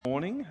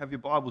morning. Have your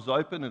Bibles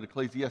open at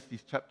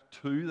Ecclesiastes chapter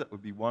 2. That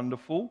would be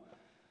wonderful.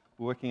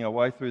 We're working our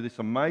way through this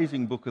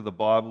amazing book of the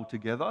Bible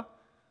together,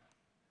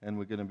 and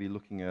we're going to be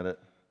looking at it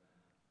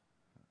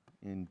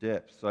in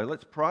depth. So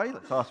let's pray.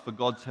 Let's ask for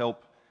God's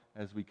help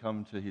as we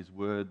come to His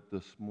Word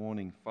this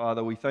morning.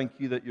 Father, we thank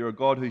You that You're a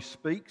God who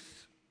speaks.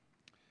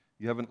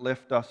 You haven't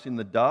left us in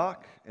the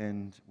dark,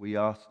 and we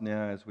ask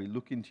now as we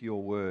look into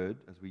Your Word,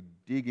 as we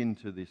dig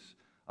into this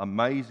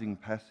amazing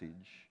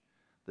passage,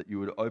 that You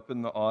would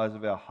open the eyes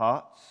of our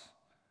hearts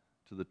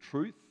to the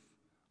truth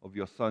of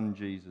Your Son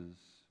Jesus,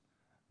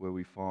 where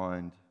we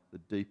find the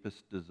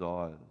deepest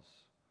desires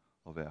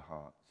of our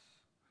hearts.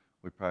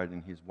 We pray it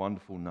in His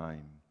wonderful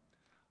name.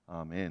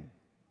 Amen.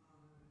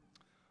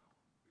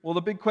 Well,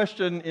 the big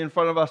question in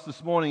front of us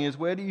this morning is,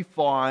 where do you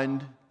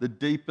find the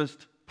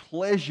deepest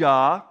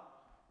pleasure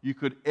you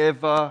could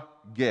ever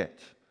get?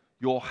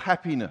 Your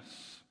happiness.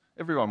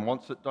 Everyone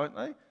wants it, don't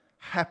they?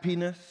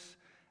 Happiness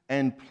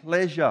and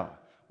pleasure.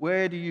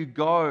 Where do you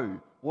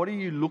go? What are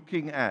you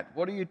looking at?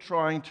 What are you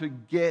trying to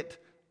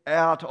get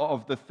out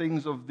of the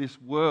things of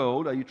this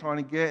world?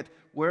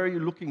 Where are you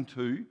looking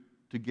to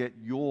get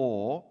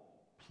your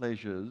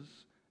pleasures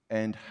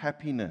and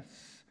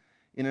happiness?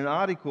 In an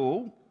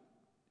article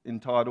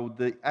entitled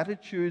 "The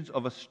Attitudes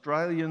of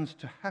Australians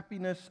to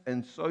Happiness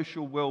and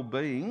Social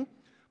Wellbeing,"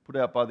 put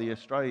out by the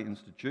Australia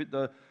Institute,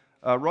 the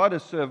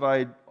writers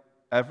surveyed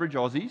average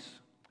Aussies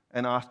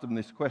and asked them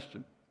this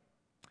question: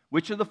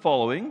 which of the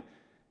following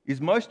is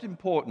most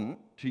important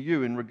to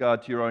you in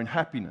regard to your own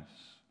happiness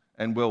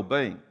and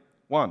well-being?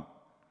 1,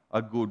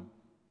 a good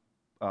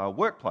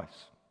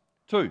workplace.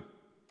 2,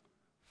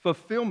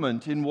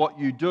 fulfillment in what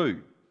you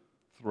do.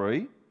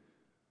 3,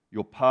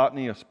 your partner,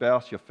 your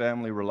spouse, your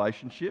family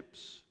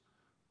relationships.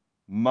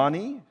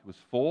 Money was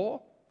 4,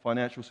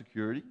 financial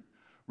security.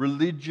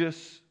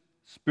 Religious,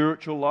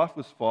 spiritual life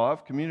was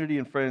 5, community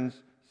and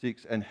friends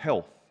 6, and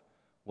health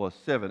was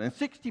 7. And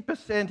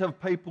 60%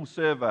 of people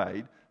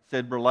surveyed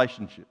said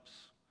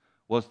relationships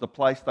was the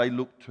place they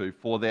looked to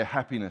for their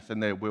happiness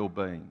and their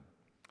well-being.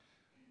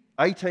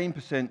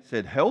 18%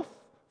 said health,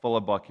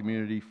 followed by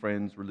community,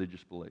 friends,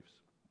 religious beliefs.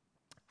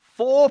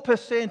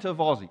 4% of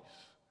Aussies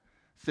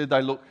said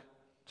they look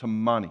to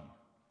money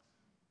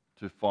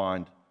to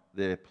find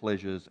their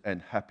pleasures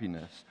and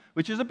happiness,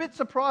 which is a bit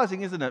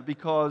surprising, isn't it?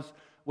 Because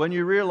when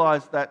you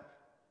realise that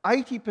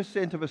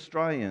 80% of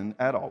Australian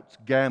adults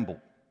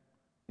gamble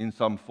in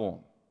some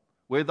form.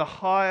 We're the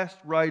highest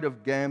rate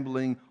of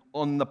gambling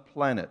on the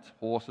planet.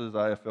 Horses,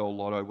 AFL,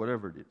 lotto,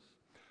 whatever it is.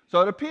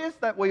 So it appears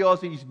that we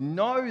Aussies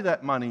know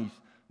that money's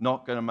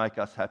not going to make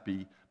us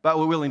happy, but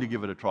we're willing to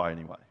give it a try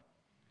anyway.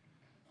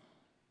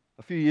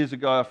 A few years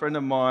ago, a friend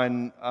of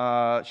mine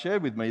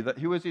shared with me that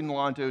he was in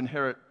line to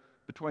inherit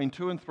between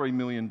 $2 and $3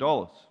 million.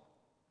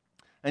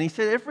 And he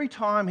said every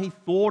time he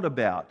thought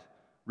about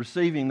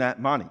receiving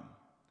that money,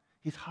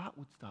 his heart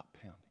would start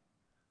pounding.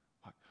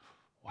 Like,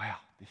 wow,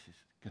 this is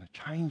going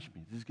to change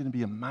me. This is going to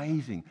be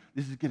amazing.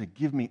 This is going to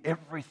give me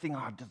everything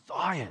I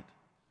desired.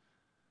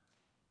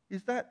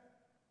 Is that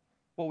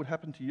what would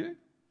happen to you?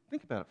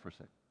 Think about it for a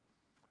sec.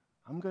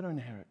 I'm going to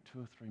inherit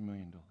 $2 or $3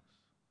 million.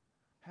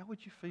 How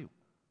would you feel?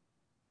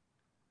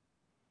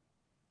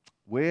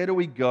 Where do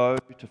we go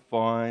to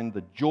find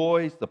the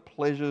joys, the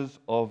pleasures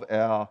of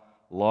our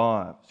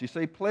lives? You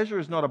see, pleasure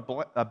is not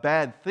a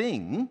bad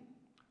thing.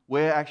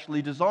 We're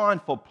actually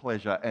designed for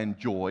pleasure and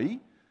joy.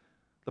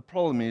 The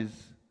problem is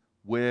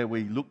where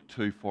we look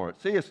to for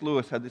it. C.S.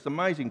 Lewis had this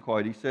amazing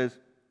quote. He says,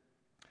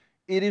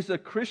 "It is a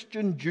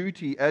Christian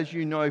duty, as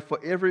you know, for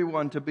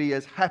everyone to be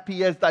as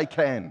happy as they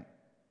can."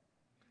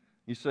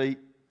 You see,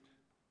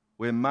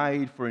 we're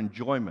made for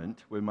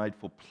enjoyment. We're made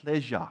for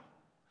pleasure.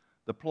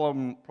 The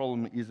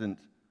problem isn't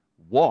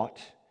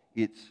what,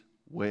 it's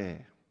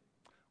where.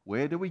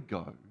 Where do we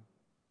go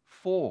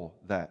for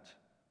that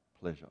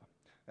pleasure?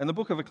 And the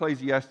book of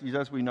Ecclesiastes,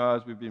 as we know,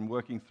 as we've been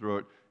working through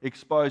it,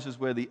 exposes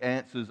where the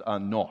answers are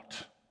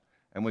not.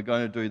 And we're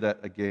going to do that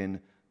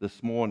again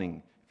this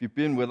morning. If you've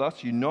been with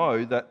us, you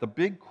know that the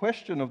big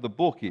question of the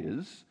book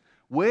is,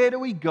 where do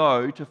we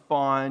go to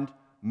find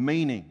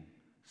meaning,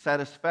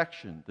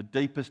 satisfaction, the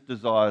deepest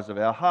desires of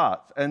our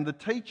hearts? And the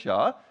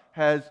teacher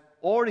has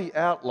already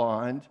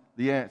outlined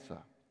the answer.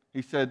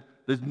 He said,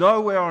 there's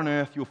nowhere on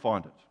earth you'll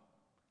find it.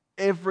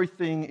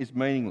 Everything is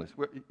meaningless.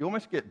 You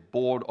almost get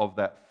bored of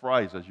that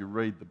phrase as you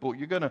read the book.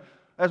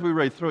 As we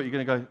read through it, you're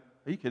going to go,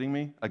 are you kidding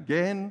me?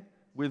 Again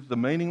with the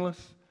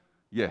meaningless?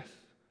 Yes,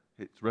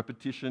 it's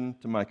repetition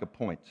to make a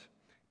point.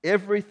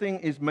 Everything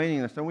is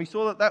meaningless. And we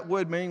saw that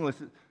word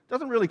meaningless, it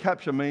doesn't really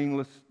capture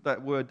meaningless.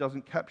 That word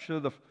doesn't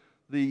capture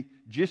the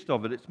gist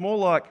of it. It's more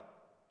like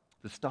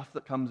the stuff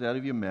that comes out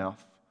of your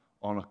mouth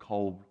on a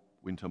cold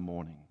winter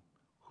morning.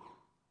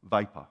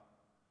 Vapor,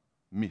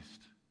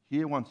 mist.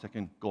 Here 1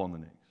 second, gone the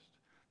next.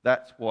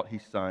 That's what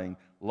he's saying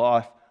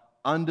life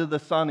under the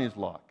sun is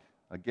like.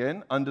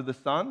 Again, under the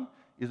sun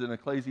is an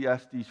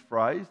Ecclesiastes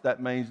phrase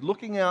that means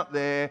looking out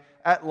there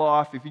at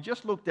life, if you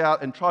just looked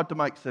out and tried to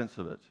make sense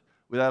of it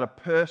without a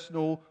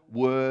personal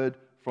word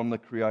from the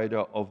creator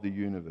of the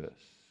universe.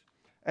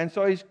 And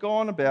so he's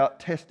gone about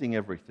testing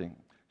everything.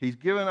 He's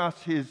given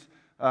us his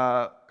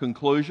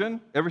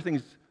conclusion.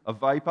 Everything's a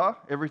vapor.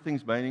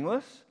 Everything's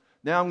meaningless.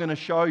 Now I'm going to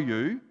show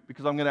you,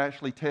 because I'm going to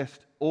actually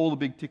test all the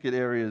big ticket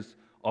areas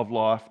of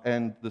life.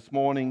 And this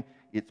morning,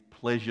 it's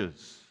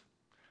pleasures.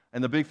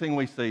 And the big thing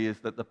we see is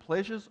that the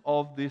pleasures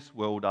of this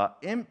world are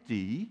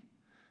empty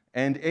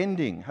and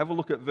ending. Have a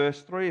look at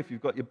verse 3 if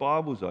you've got your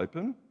Bibles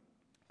open.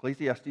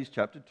 Ecclesiastes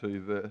chapter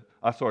 2,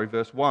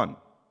 verse 1.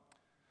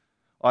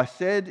 I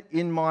said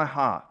in my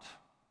heart,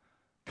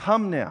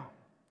 come now,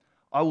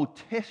 I will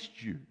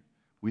test you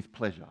with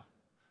pleasure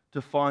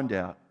to find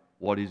out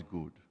what is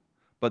good.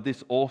 But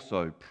this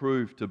also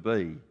proved to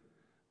be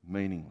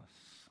meaningless.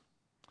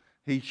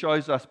 He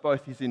shows us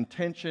both his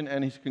intention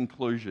and his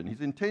conclusion.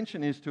 His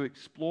intention is to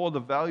explore the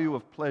value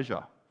of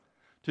pleasure,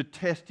 to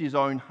test his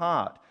own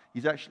heart.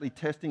 He's actually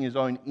testing his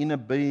own inner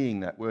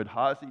being. That word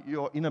heart is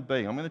your inner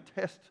being. I'm going to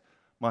test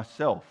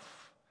myself.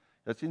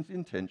 That's his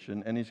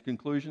intention. And his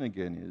conclusion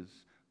again is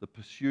the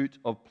pursuit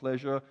of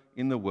pleasure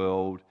in the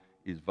world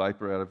is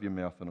vapor out of your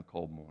mouth on a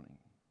cold morning.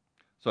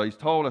 So he's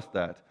told us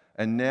that.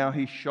 And now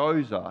he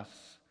shows us,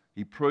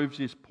 he proves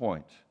his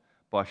point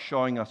by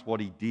showing us what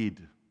he did.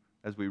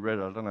 As we read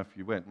it, I don't know if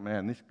you went,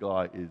 man, this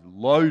guy is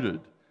loaded.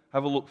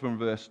 Have a look from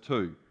verse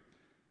 2.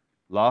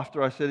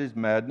 Laughter, I said, is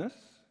madness.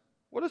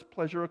 What does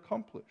pleasure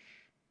accomplish?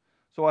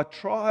 So I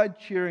tried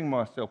cheering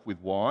myself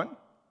with wine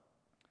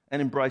and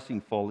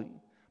embracing folly,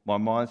 my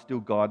mind still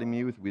guiding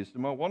me with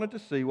wisdom. I wanted to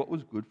see what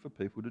was good for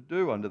people to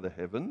do under the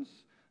heavens,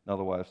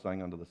 another way of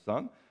saying under the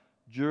sun,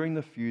 during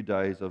the few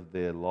days of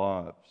their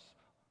lives.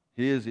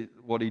 Here's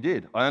what he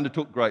did. I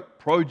undertook great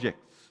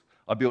projects.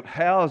 I built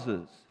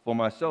houses for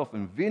myself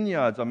and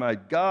vineyards. I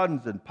made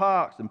gardens and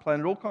parks and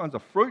planted all kinds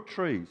of fruit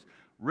trees,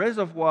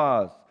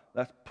 reservoirs,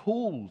 that's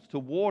pools to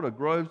water,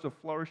 groves of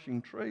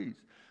flourishing trees.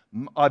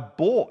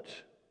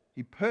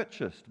 He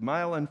purchased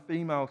male and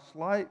female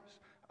slaves,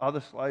 other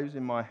slaves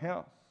in my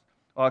house.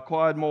 I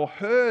acquired more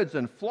herds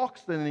and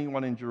flocks than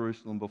anyone in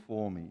Jerusalem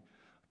before me.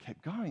 I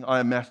kept going.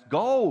 I amassed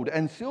gold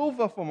and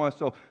silver for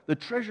myself, the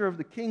treasure of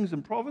the kings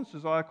and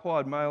provinces. I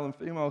acquired male and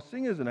female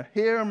singers and a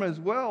harem as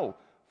well.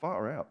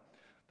 Far out.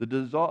 The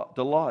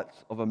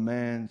delights of a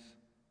man's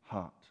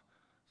heart.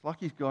 It's like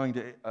he's going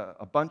to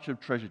a bunch of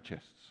treasure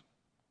chests.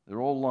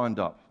 They're all lined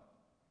up.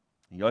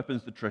 He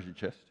opens the treasure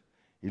chest.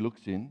 He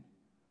looks in.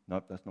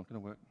 Nope, that's not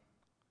going to work.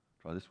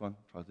 Try this one,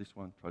 try this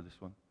one, try this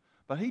one.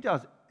 But he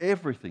does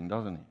everything,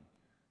 doesn't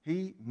he?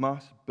 He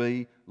must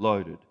be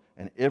loaded.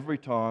 And every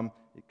time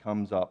it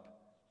comes up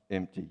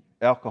empty.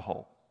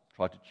 Alcohol.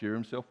 Tried to cheer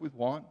himself with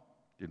wine.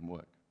 Didn't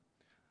work.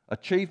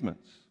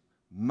 Achievements.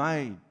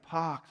 Made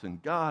parks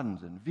and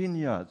gardens and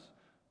vineyards.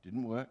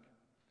 Didn't work.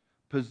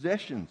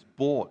 Possessions.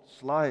 Bought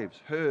slaves,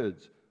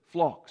 herds,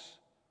 flocks.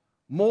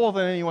 More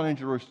than anyone in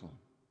Jerusalem.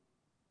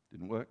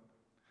 Didn't work.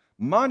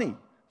 Money.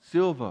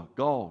 Silver,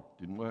 gold.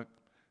 Didn't work.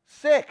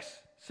 Sex.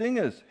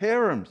 Singers,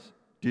 harems.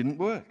 Didn't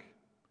work.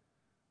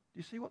 Do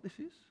you see what this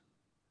is?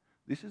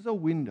 This is a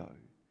window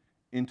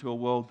into a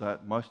world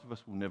that most of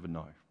us will never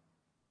know.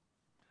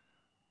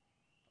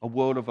 A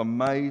world of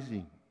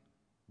amazing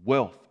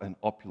wealth and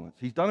opulence.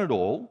 He's done it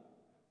all,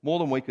 more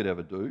than we could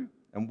ever do.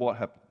 And what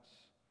happens?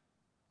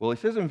 Well, he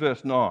says in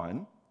verse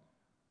 9,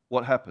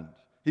 what happened?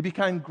 He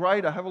became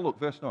greater. Have a look,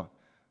 verse 9.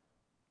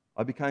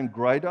 I became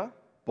greater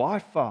by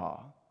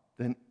far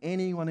than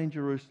anyone in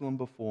Jerusalem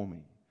before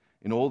me.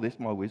 In all this,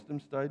 my wisdom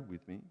stayed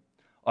with me.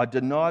 I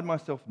denied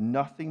myself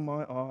nothing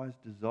my eyes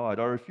desired.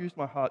 I refused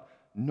my heart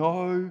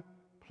no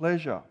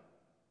pleasure.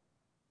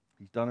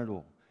 He's done it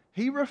all.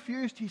 He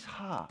refused his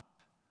heart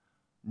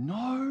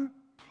no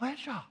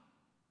pleasure.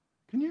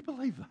 Can you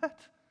believe that?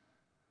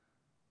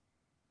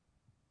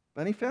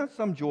 But he found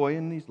some joy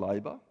in his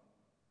labour.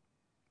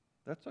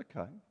 That's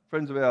okay.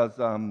 Friends of ours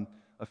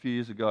a few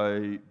years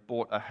ago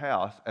bought a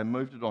house and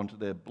moved it onto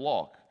their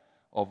block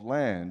of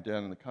land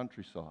down in the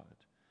countryside.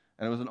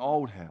 And it was an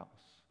old house.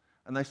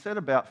 And they set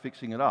about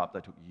fixing it up.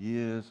 They took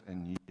years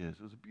and years.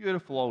 It was a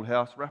beautiful old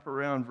house,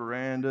 wraparound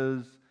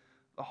verandas,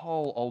 the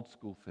whole old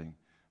school thing.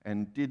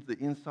 And did the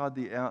inside,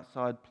 the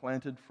outside,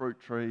 planted fruit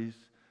trees,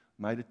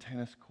 made a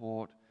tennis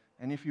court.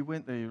 And if you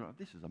went there, you're like,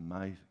 this is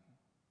amazing.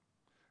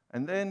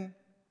 And then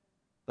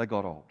they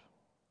got old.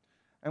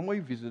 And we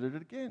visited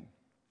it again.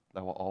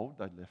 They were old,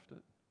 they'd left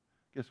it.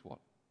 Guess what?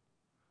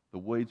 The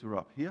weeds were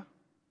up here.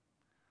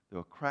 There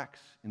were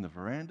cracks in the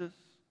verandas.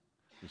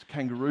 There's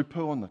kangaroo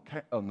poo on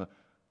the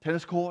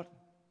tennis court.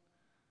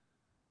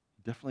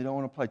 You definitely don't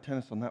want to play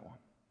tennis on that one.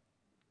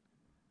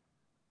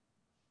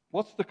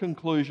 What's the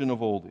conclusion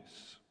of all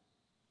this?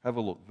 Have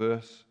a look,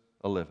 verse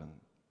 11.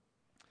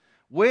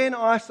 When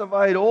I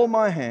surveyed all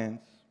my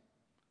hands,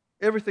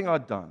 everything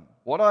I'd done,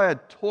 what I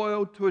had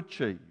toiled to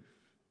achieve,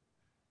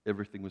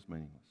 everything was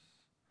meaningless.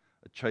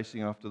 A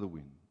chasing after the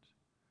wind.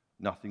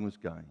 Nothing was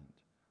gained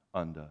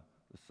under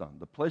the sun.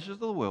 The pleasures of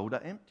the world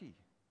are empty.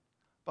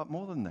 But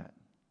more than that,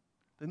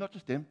 they're not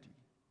just empty.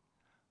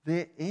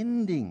 They're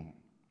ending.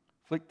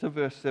 Flick to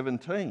verse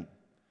 17.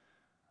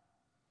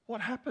 What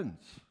happens?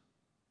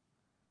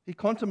 He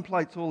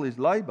contemplates all his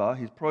labour,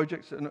 his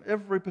projects, and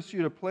every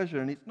pursuit of pleasure,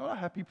 and it's not a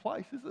happy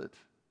place, is it?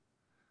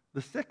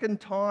 The second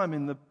time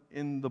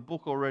in the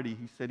book already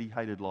he said he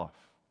hated life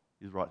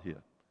is right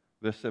here.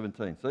 Verse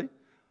 17, see?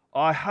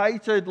 I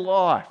hated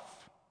life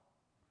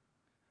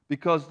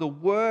because the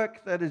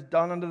work that is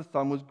done under the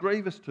sun was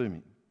grievous to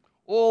me.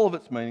 All of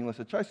it's meaningless,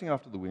 a chasing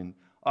after the wind.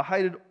 I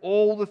hated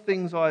all the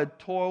things I had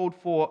toiled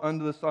for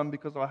under the sun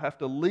because I have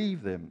to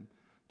leave them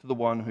to the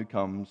one who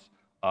comes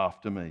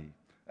after me.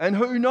 And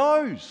who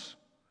knows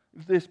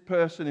if this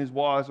person is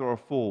wise or a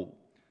fool?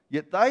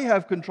 Yet they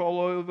have control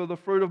over the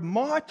fruit of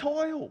my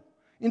toil,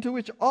 into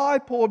which I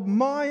poured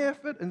my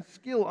effort and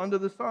skill under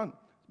the sun.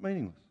 It's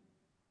meaningless.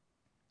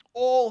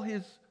 All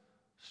his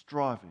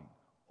striving,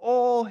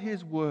 all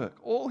his work,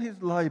 all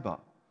his labour,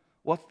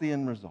 what's the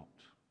end result?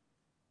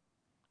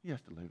 He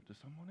has to leave it to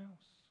someone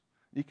else.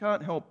 You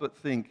can't help but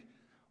think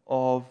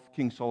of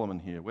King Solomon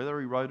here, whether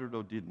he wrote it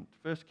or didn't.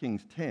 1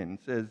 Kings 10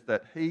 says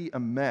that he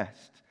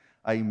amassed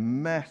a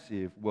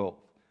massive wealth.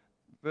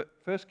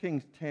 1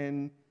 Kings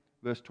 10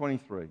 verse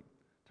 23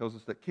 tells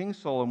us that King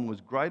Solomon was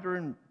greater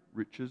in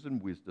riches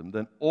and wisdom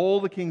than all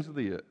the kings of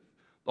the earth.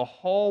 The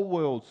whole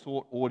world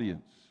sought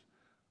audience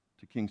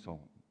to King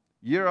Solomon.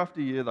 Year after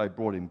year they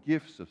brought him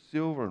gifts of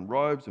silver and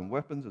robes and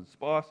weapons and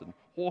spice and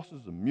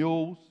horses and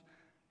mules.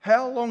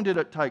 How long did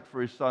it take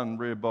for his son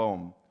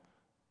Rehoboam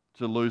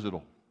to lose it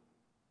all?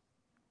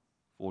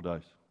 4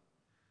 days.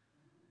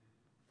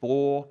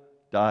 4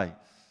 days.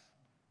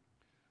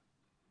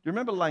 Do you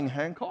remember Lang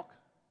Hancock?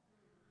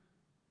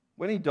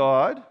 When he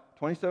died,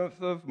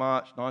 27th of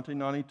March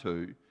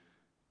 1992,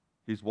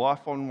 his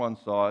wife on one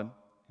side,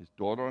 his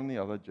daughter on the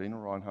other, Gina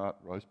Reinhardt,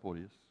 Rose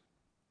Porteous,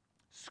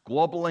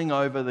 squabbling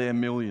over their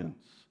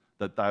millions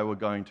that they were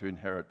going to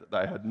inherit, that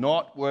they had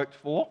not worked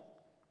for,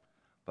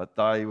 but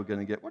they were going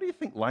to get. What do you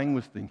think Lang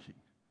was thinking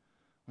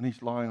when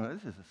he's lying there?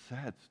 This is a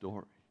sad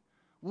story.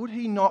 Would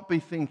he not be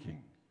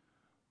thinking,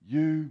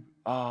 you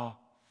are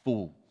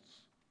fools.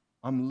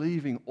 I'm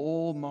leaving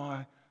all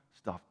my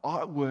stuff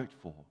I worked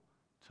for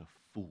to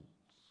fools.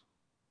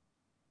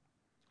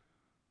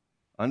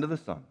 Under the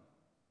sun,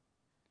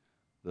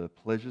 the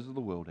pleasures of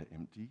the world are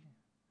empty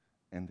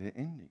and they're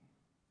ending.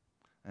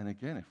 And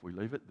again, if we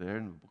leave it there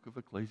in the book of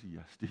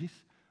Ecclesiastes,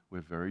 we're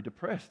very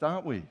depressed,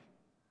 aren't we?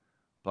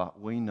 But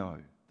we know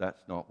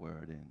that's not where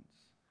it ends.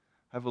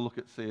 Have a look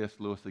at C.S.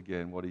 Lewis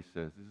again, what he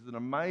says. This is an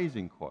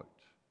amazing quote.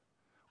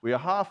 We are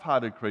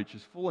half-hearted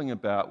creatures fooling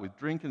about with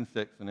drink and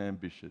sex and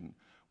ambition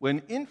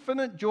when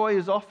infinite joy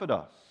is offered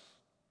us,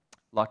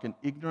 like an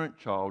ignorant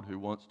child who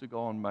wants to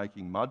go on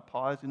making mud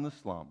pies in the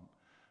slum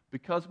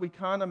because we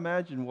can't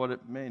imagine what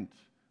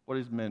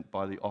is meant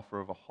by the offer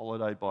of a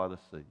holiday by the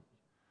sea.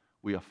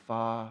 We are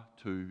far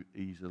too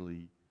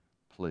easily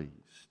pleased.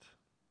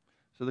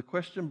 So the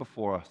question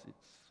before us is,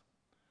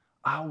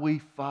 are we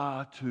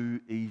far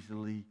too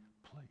easily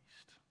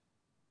pleased?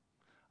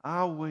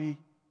 Are we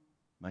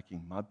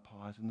making mud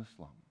pies in the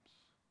slums,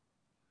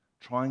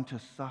 trying to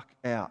suck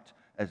out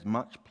as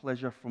much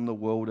pleasure from the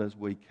world as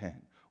we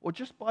can? Or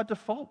just by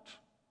default,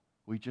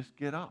 we just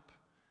get up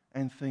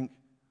and think,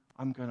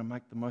 I'm going to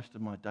make the most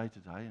of my day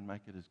today and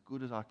make it as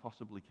good as I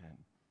possibly can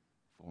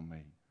for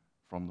me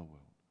from the world.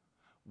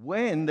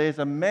 When there's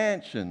a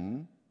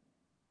mansion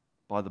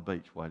by the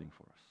beach waiting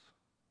for us.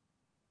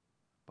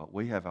 But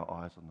we have our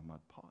eyes on the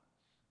mud pies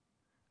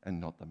and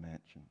not the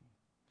mansion.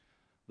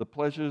 The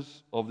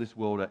pleasures of this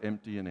world are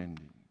empty and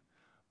ending.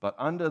 But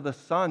under the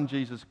sun,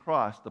 Jesus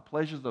Christ, the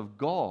pleasures of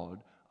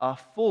God are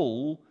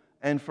full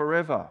and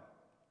forever.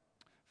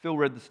 Phil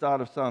read the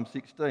start of Psalm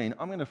 16.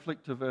 I'm going to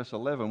flick to verse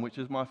 11, which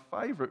is my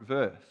favourite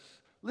verse.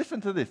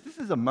 Listen to this. This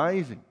is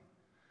amazing.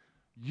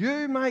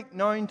 You make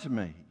known to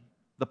me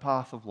the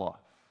path of life.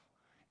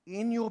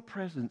 In your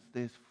presence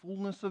there's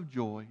fullness of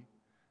joy,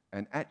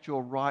 and at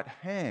your right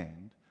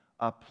hand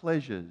are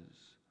pleasures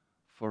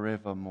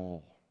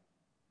forevermore.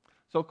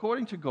 So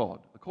according to God,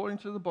 according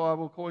to the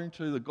Bible, according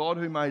to the God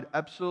who made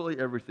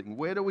absolutely everything,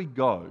 where do we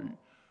go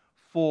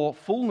for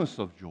fullness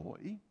of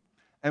joy?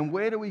 And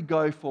where do we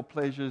go for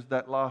pleasures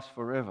that last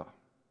forever?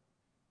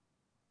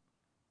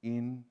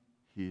 In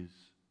His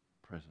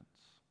presence.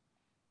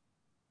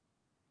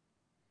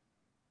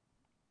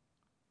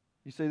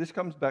 You see, this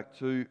comes back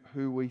to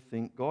who we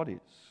think God is.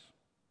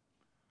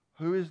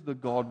 Who is the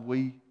God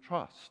we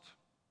trust?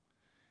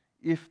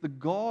 If the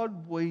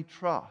God we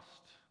trust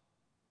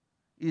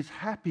is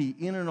happy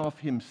in and of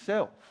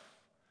Himself,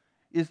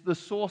 is the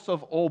source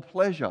of all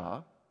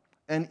pleasure,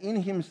 and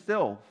in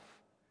Himself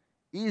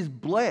is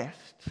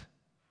blessed,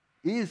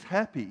 is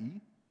happy,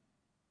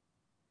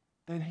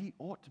 then He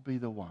ought to be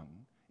the one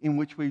in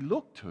which we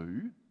look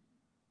to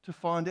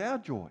find our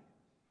joy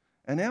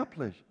and our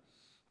pleasures.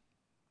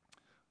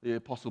 The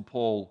Apostle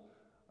Paul,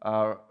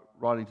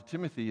 writing to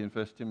Timothy in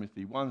 1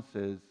 Timothy 1,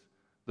 says,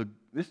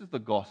 this is the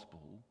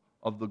gospel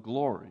of the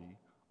glory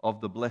of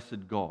the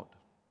blessed God.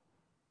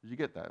 Did you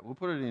get that? We'll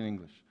put it in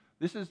English.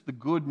 This is the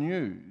good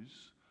news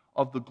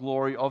of the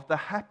glory of the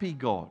happy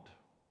God.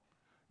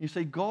 You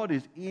see, God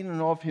is in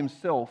and of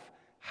Himself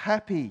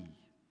happy.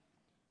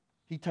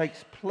 He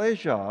takes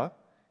pleasure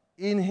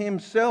in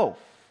himself,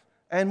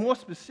 and more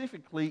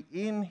specifically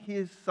in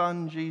his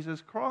Son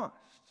Jesus Christ.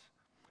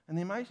 And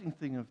the amazing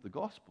thing of the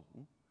gospel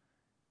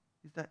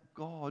is that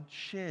God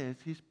shares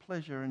his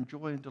pleasure and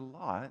joy and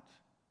delight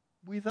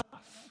with us.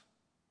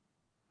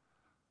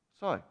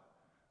 So,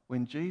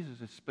 when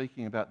Jesus is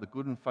speaking about the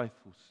good and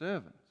faithful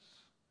servants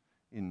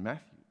in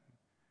Matthew,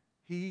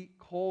 he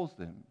calls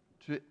them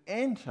to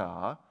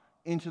enter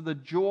into the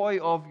joy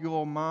of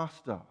your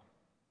master.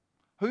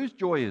 Whose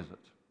joy is it?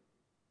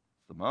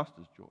 It's the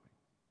master's joy.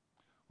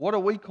 What are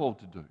we called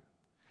to do?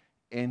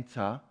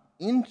 Enter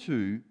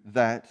into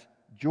that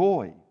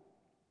joy.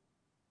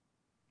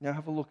 Now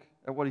have a look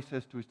at what he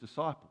says to his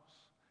disciples.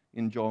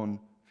 In John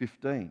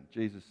 15,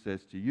 Jesus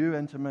says to you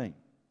and to me,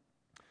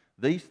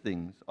 "These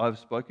things I have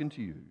spoken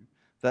to you,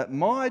 that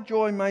my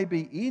joy may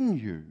be in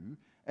you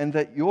and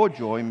that your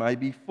joy may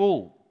be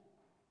full."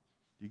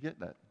 Do you get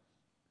that?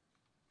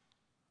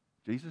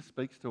 Jesus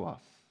speaks to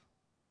us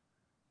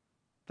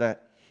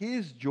that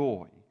his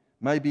joy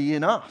may be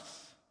in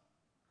us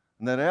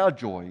and that our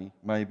joy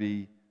may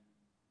be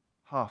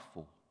half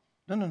full.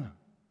 No.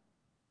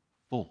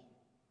 Full.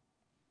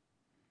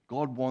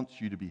 God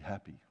wants you to be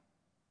happy.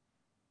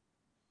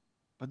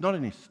 But not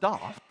in his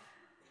stuff.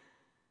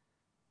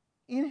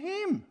 In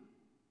him.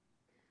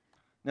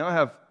 Now I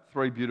have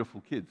 3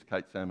 beautiful kids,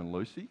 Kate, Sam and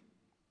Lucy.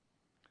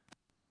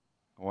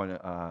 I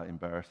won't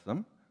embarrass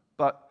them.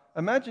 But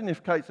imagine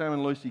if Kate, Sam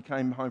and Lucy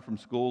came home from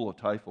school or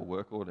TAFE or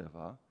work or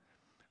whatever,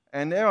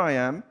 and there I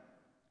am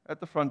at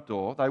the front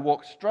door. They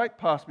walk straight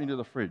past me to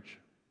the fridge.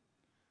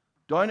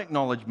 Don't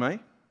acknowledge me.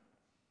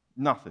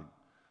 Nothing.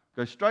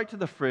 Go straight to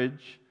the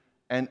fridge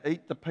and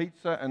eat the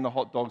pizza and the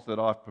hot dogs that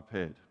I've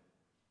prepared.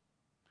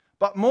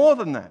 But more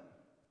than that,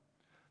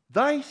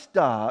 they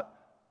start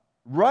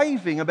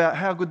raving about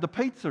how good the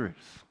pizza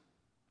is.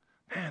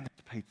 Man,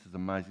 this pizza's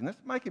amazing.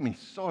 That's making me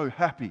so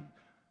happy.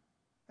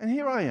 And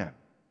here I am,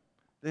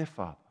 their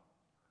father,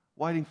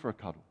 waiting for a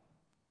cuddle.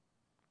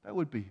 That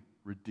would be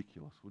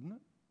ridiculous, wouldn't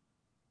it?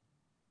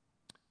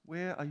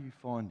 Where are you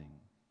finding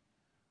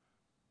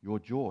your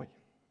joy?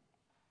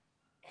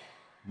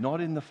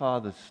 Not in the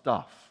Father's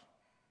stuff,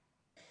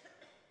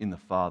 in the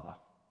Father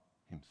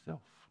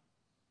himself.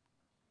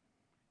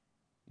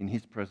 In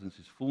his presence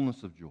is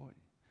fullness of joy,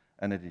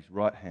 and at his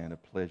right hand are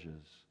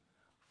pleasures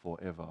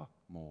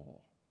forevermore.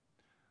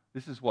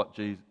 This is what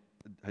Jesus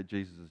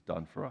has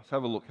done for us.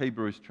 Have a look,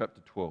 Hebrews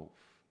chapter 12.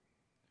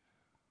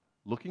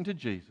 Looking to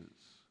Jesus,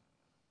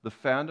 the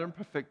founder and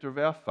perfecter of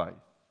our faith,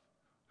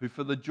 who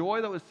for the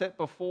joy that was set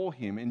before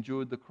him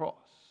endured the cross,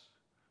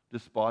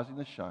 despising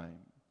the shame,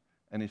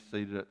 and is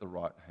seated at the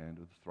right hand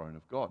of the throne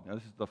of God. Now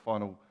this is the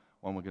final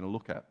one we're going to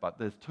look at, but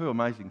there's 2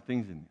 amazing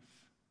things in this.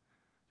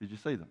 Did you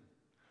see them?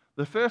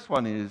 The first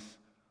one is,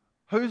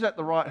 who's at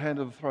the right hand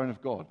of the throne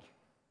of God?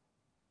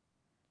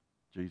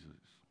 Jesus.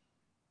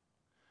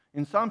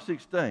 In Psalm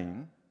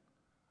 16,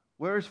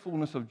 where is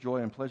fullness of joy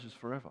and pleasures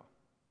forever?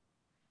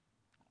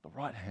 The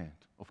right hand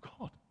of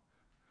God.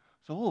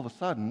 So all of a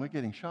sudden, we're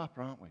getting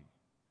sharper, aren't we?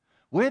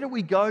 Where do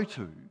we go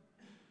to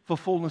for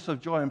fullness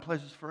of joy and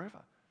pleasures forever?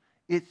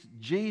 It's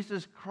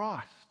Jesus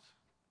Christ.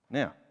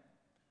 Now,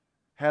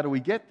 how do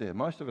we get there?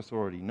 Most of us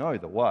already know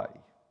the way.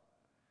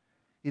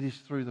 It is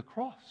through the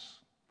cross.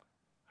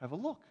 Have a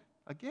look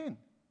again.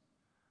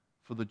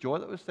 For the joy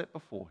that was set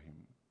before him,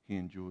 he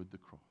endured the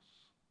cross.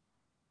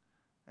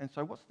 And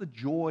so what's the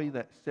joy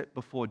that's set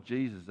before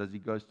Jesus as he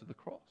goes to the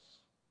cross?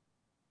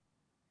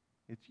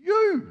 It's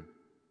you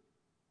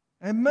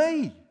and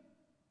me.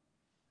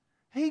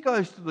 He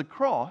goes to the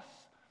cross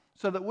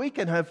so that we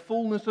can have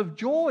fullness of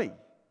joy.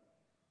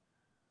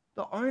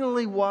 The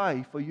only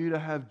way for you to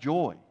have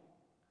joy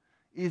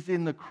is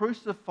in the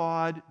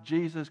crucified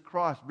Jesus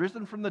Christ,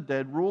 risen from the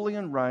dead, ruling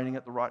and reigning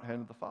at the right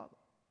hand of the Father.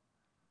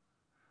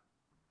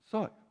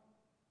 So,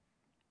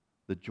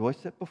 the joy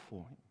set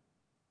before him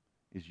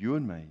is you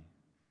and me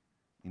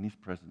in his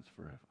presence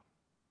forever.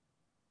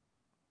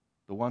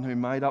 The one who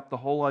made up the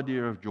whole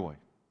idea of joy,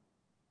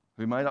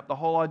 who made up the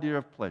whole idea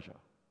of pleasure,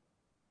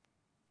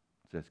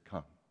 says,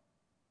 come.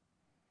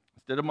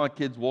 Instead of my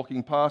kids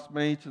walking past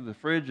me to the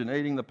fridge and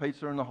eating the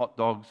pizza and the hot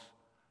dogs,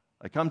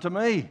 they come to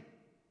me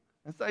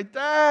and say,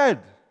 Dad!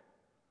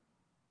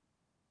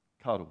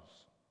 Cuddles,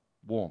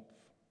 warmth,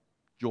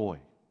 joy.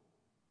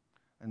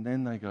 And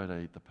then they go to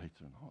eat the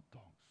pizza and hot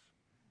dogs.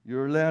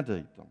 You're allowed to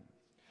eat them.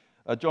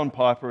 John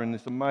Piper, in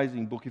this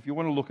amazing book, if you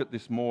want to look at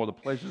this more,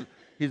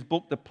 his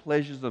book, The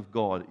Pleasures of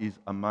God, is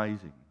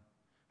amazing.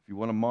 If you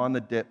want to mind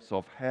the depths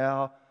of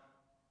how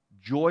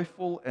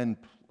joyful and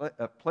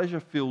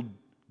pleasure-filled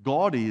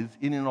God is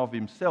in and of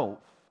himself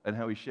and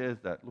how he shares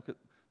that. Look at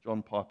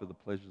John Piper, The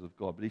Pleasures of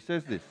God. But he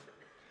says this,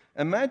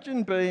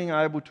 imagine being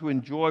able to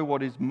enjoy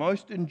what is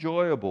most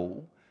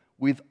enjoyable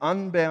with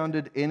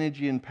unbounded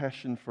energy and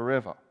passion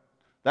forever.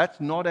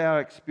 That's not our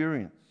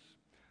experience.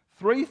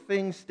 3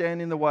 things stand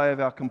in the way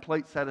of our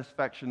complete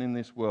satisfaction in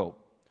this world.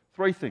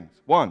 3 things.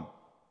 1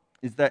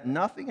 is that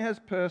nothing has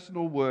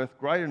personal worth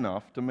great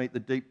enough to meet the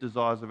deep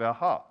desires of our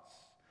hearts.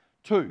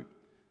 2,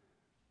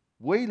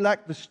 we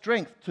lack the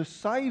strength to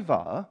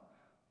savour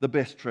the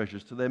best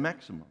treasures to their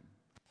maximum.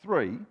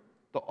 3,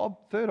 the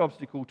third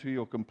obstacle to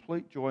your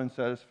complete joy and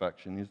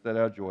satisfaction is that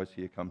our joys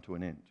here come to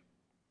an end.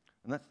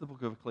 And that's the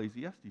book of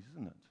Ecclesiastes,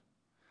 isn't it?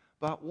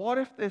 But what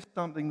if there's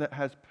something that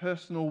has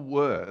personal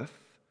worth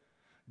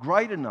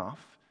great enough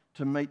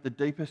to meet the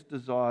deepest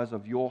desires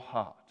of your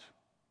heart,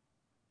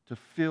 to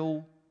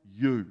fill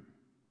you?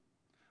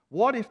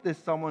 What if there's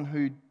someone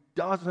who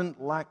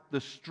doesn't lack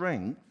the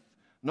strength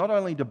not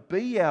only to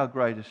be our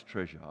greatest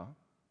treasure,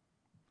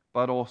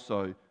 but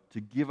also to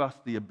give us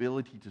the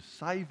ability to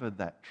savor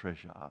that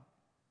treasure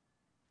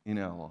in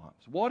our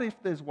lives? What if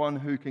there's one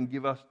who can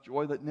give us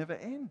joy that never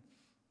ends?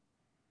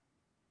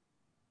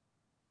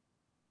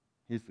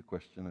 Here's the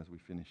question as we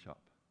finish up.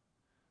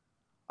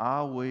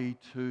 Are we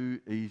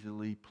too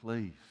easily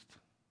pleased?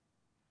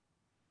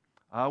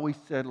 Are we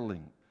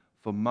settling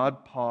for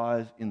mud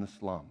pies in the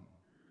slum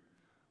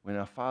when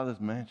our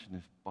Father's mansion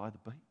is by the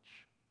beach?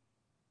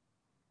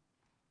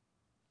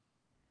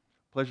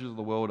 Pleasures of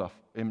the world are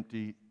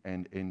empty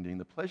and ending.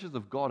 The pleasures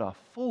of God are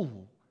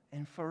full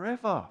and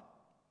forever.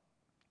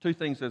 2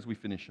 things as we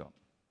finish up.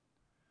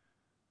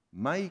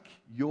 Make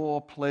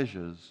your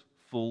pleasures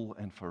full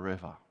and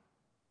forever.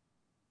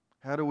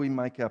 How do we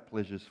make our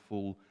pleasures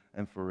full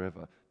and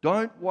forever?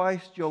 Don't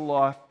waste your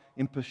life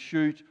in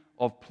pursuit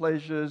of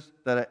pleasures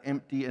that are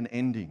empty and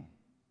ending.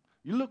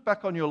 You look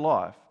back on your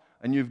life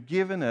and you've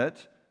given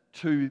it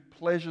to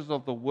pleasures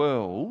of the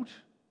world,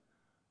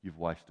 you've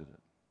wasted it.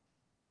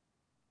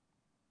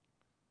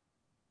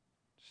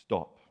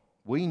 Stop.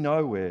 We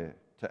know where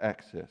to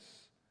access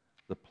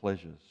the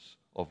pleasures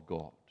of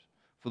God.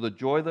 For the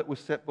joy that was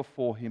set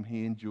before him,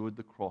 he endured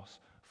the cross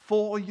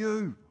for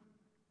you.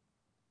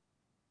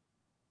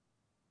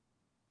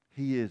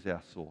 He is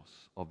our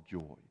source of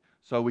joy.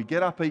 So we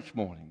get up each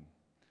morning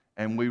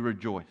and we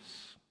rejoice.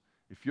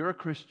 If you're a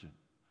Christian,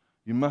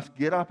 you must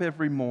get up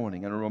every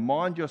morning and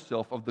remind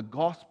yourself of the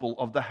gospel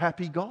of the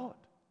happy God.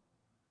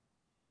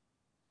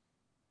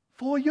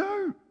 For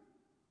you.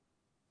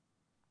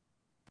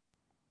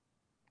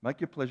 Make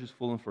your pleasures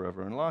full and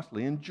forever. And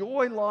lastly,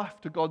 enjoy life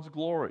to God's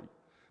glory.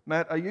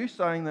 Matt, are you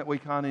saying that we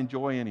can't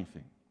enjoy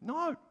anything?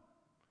 No.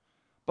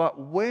 But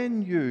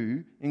when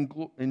you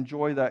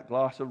enjoy that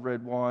glass of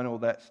red wine or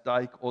that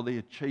steak or the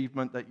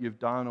achievement that you've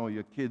done or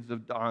your kids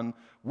have done,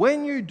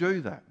 when you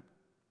do that,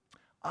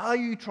 are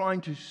you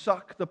trying to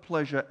suck the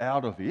pleasure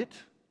out of it?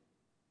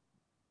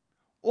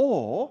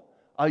 Or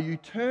are you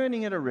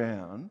turning it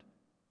around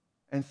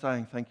and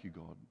saying, thank you,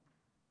 God.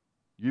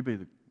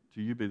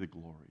 To you be the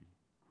glory.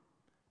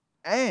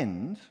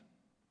 And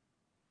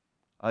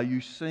are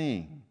you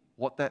seeing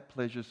what that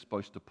pleasure is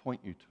supposed to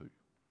point you to?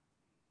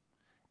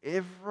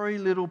 Every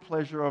little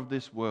pleasure of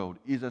this world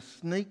is a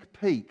sneak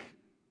peek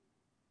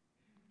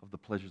of the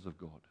pleasures of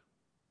God.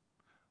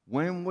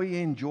 When we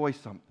enjoy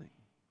something,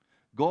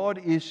 God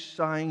is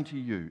saying to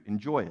you,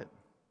 enjoy it,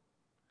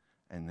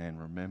 and then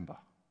remember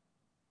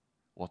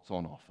what's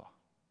on offer.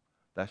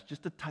 That's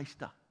just a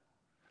taster.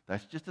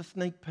 That's just a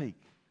sneak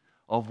peek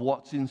of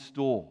what's in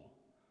store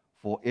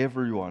for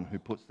everyone who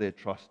puts their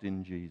trust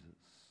in Jesus.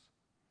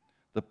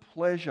 The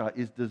pleasure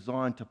is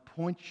designed to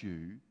point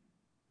you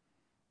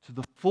to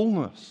the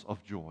fullness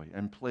of joy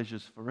and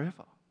pleasures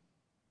forever.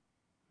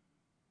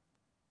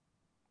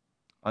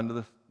 Under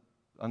the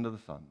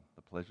sun,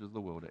 the pleasures of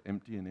the world are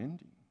empty and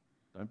ending.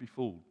 Don't be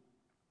fooled.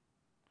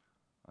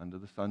 Under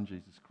the sun,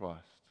 Jesus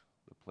Christ,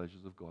 the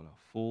pleasures of God are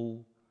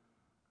full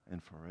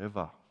and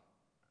forever.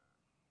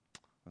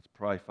 Let's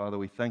pray. Father,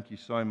 we thank you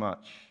so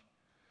much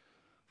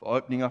for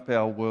opening up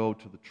our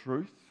world to the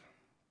truth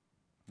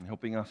and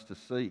helping us to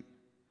see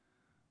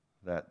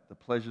that the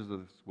pleasures of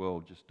this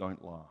world just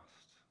don't last.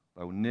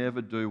 They will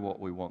never do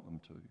what we want them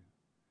to.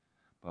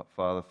 But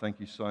Father, thank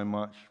you so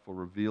much for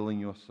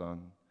revealing your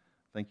Son.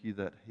 Thank you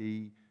that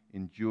he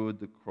endured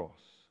the cross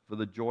for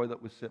the joy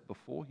that was set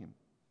before him,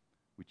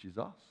 which is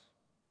us,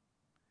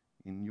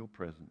 in your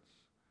presence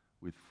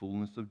with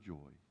fullness of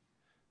joy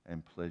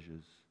and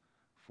pleasures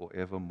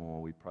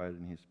forevermore. We pray it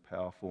in his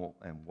powerful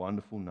and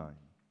wonderful name.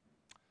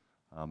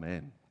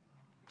 Amen.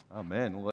 Amen.